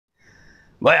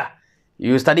But yeah,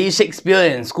 you study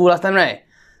Shakespeare in school last time, right?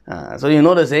 So you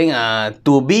know the saying,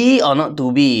 to be or not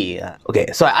to be. Okay,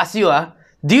 so I ask you,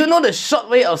 do you know the short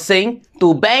way of saying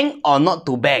to bang or not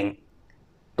to bang?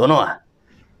 Don't know?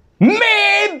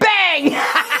 May bang!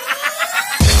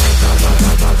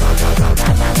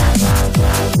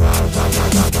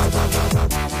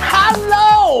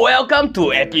 Hello! Welcome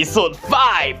to episode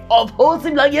 5 of Ho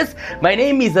Sim Lang. Yes, my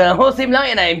name is Ho Sim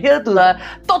Lang and I'm here to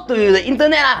talk to the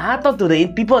internet, talk to the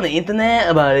people on the internet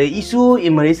about the issue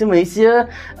in Malaysia.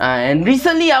 And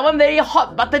recently, one very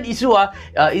hot button issue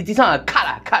is this one,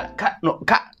 Khat.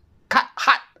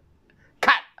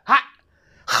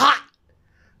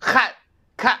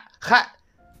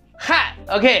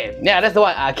 Okay, yeah, that's the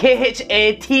one.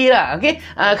 K-H-A-T lah. Okay,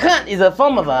 Khat is a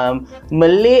form of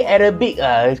Malay Arabic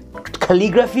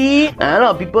calligraphy. A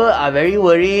lot of people are very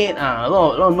worried. A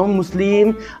lot of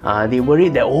non-Muslim, they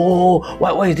worried that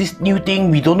what is this new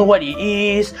thing? We don't know what it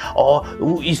is. Or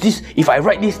is this? If I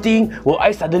write this thing, will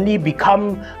I suddenly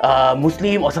become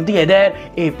Muslim or something like that?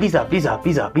 Hey, please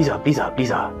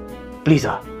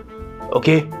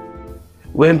okay.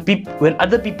 When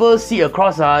other people see a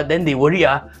cross, then they worry,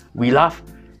 we laugh,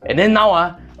 and then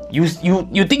now you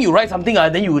think you write something,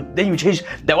 then you change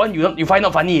that one, you find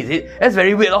not funny, is it? That's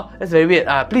very weird, That's very weird.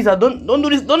 Please don't do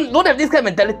this. Don't have this kind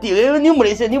of mentality. New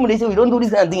Malaysia, we don't do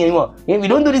this kind of thing anymore. We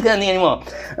don't do this kind of thing anymore.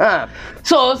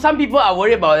 So some people are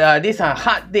worried about this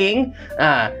hard thing,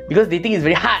 because they think it's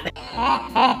very hard.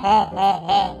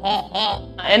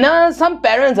 And some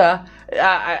parents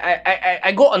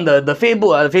I go on the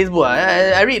Facebook. I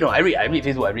read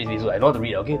Facebook. I know how to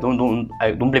read. Okay, don't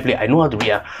play. I know how to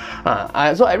read.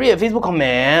 So I read a Facebook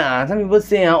comment. Some people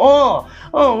say,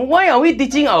 why are we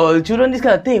teaching our children this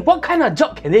kind of thing? What kind of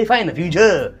job can they find in the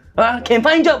future? Can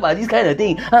find job, this kind of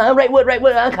thing. Write word,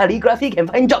 calligraphy can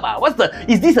find job.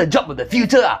 Is this a job of the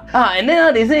future? And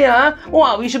then they say,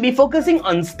 we should be focusing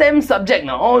on STEM subject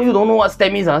now. Oh, you don't know what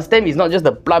STEM is? STEM is not just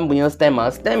the plum STEM.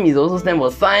 STEM is also STEM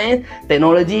for science,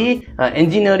 technology,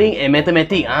 engineering, and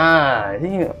mathematics.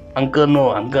 Uncle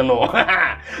no.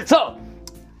 So,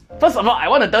 first of all, I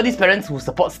want to tell these parents who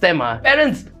support STEM,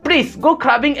 parents, please go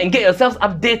clubbing and get yourselves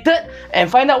updated and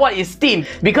find out what is STEAM.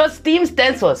 Because STEAM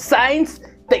stands for science,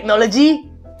 technology,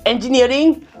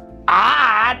 engineering,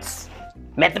 arts,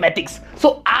 mathematics.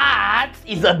 So arts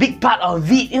is a big part of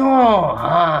it,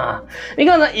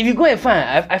 Because if you go and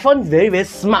find, I found this very, very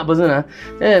smart person,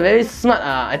 very smart.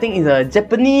 I think he's a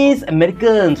Japanese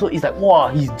American. So it's like, wow,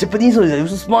 he's Japanese, so he's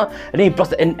so smart. And then he plus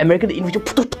the American individual.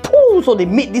 So they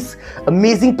made this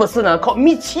amazing person called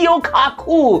Michio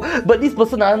Kaku. But this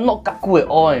person not Kaku at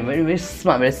all. Very, very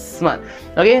smart,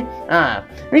 Okay?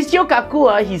 Michio Kaku,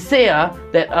 he say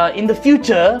that in the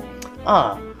future,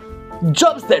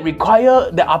 jobs that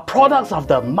are products of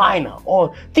the mind,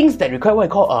 or things that require what I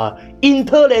call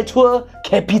intellectual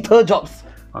capital jobs.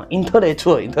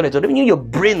 Intellectual. That means you use your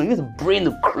brain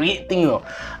to create things.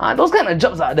 Those kind of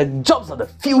jobs are the jobs of the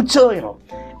future.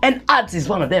 And arts is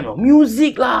one of them.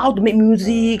 Music how to make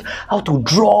music, how to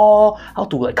draw, how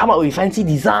to come up with fancy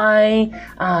design.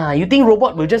 You think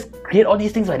robot will just create all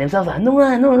these things by themselves?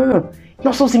 No.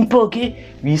 Not so simple, okay?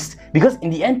 Because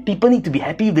in the end, people need to be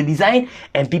happy with the design,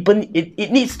 and the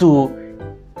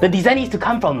design needs to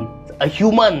come from a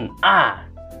human,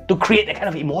 to create that kind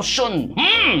of emotion.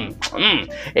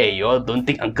 Hey, you all don't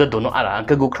think Uncle don't know art,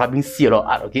 Uncle go clubbing, see a lot of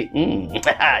art, okay?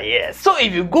 Yes. So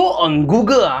if you go on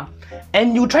Google,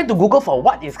 and you try to Google for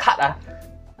what is Khat,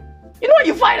 you know what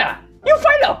you find? You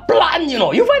find a plant,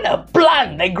 You find a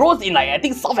plant that grows in, I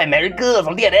think, South America or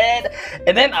something like that.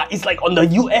 And then it's like on the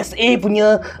USA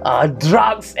punya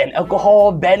drugs and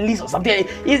alcohol ban list or something.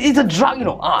 It's a drug,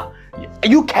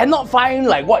 You cannot find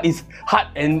what is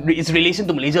Khat and its relation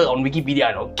to Malaysia on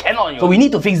Wikipedia, Cannot, So we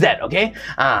need to fix that, okay?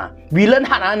 We learn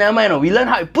Khat, never mind, we learn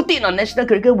how to put it on national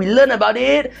curriculum, we learn about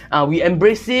it, we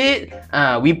embrace it,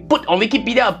 we put on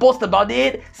Wikipedia a post about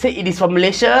it, say it is from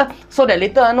Malaysia, so that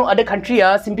later, no other country,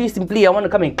 simply I want to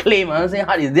come and claim, say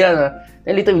Khat is there,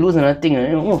 then later we lose another thing,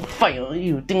 fight,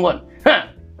 you think what?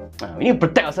 We need to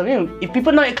protect ourselves. If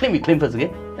people not yet claim, we claim first,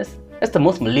 okay? That's the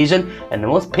most Malaysian and the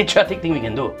most patriotic thing we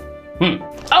can do.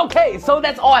 Okay, so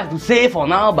that's all I have to say for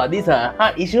now about this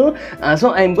hard issue.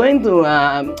 So I'm going to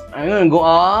go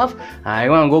off. I'm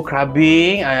going to go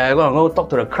clubbing. I'm going to go talk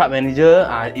to the club manager.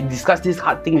 Discuss this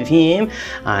hard thing with him.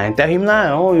 And tell him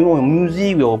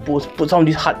music. We will put some of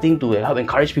this hard thing to help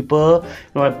encourage people.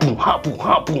 Boom ha boom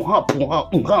ha boom ha boom ha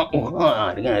boom ha boom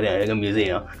ha. That kind of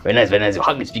music. Very nice, very nice. You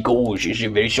hug the speaker. Oh,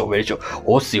 shit, very short, very short.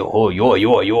 Oh,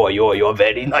 you're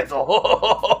very nice.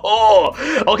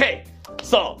 Okay.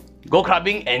 So go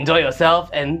clubbing, enjoy yourself,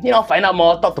 and find out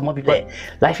more, talk to more people.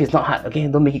 Life is not hard, okay?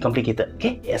 Don't make it complicated,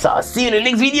 okay? So I'll see you in the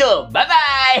next video. Bye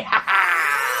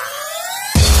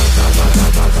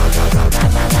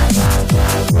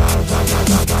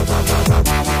bye.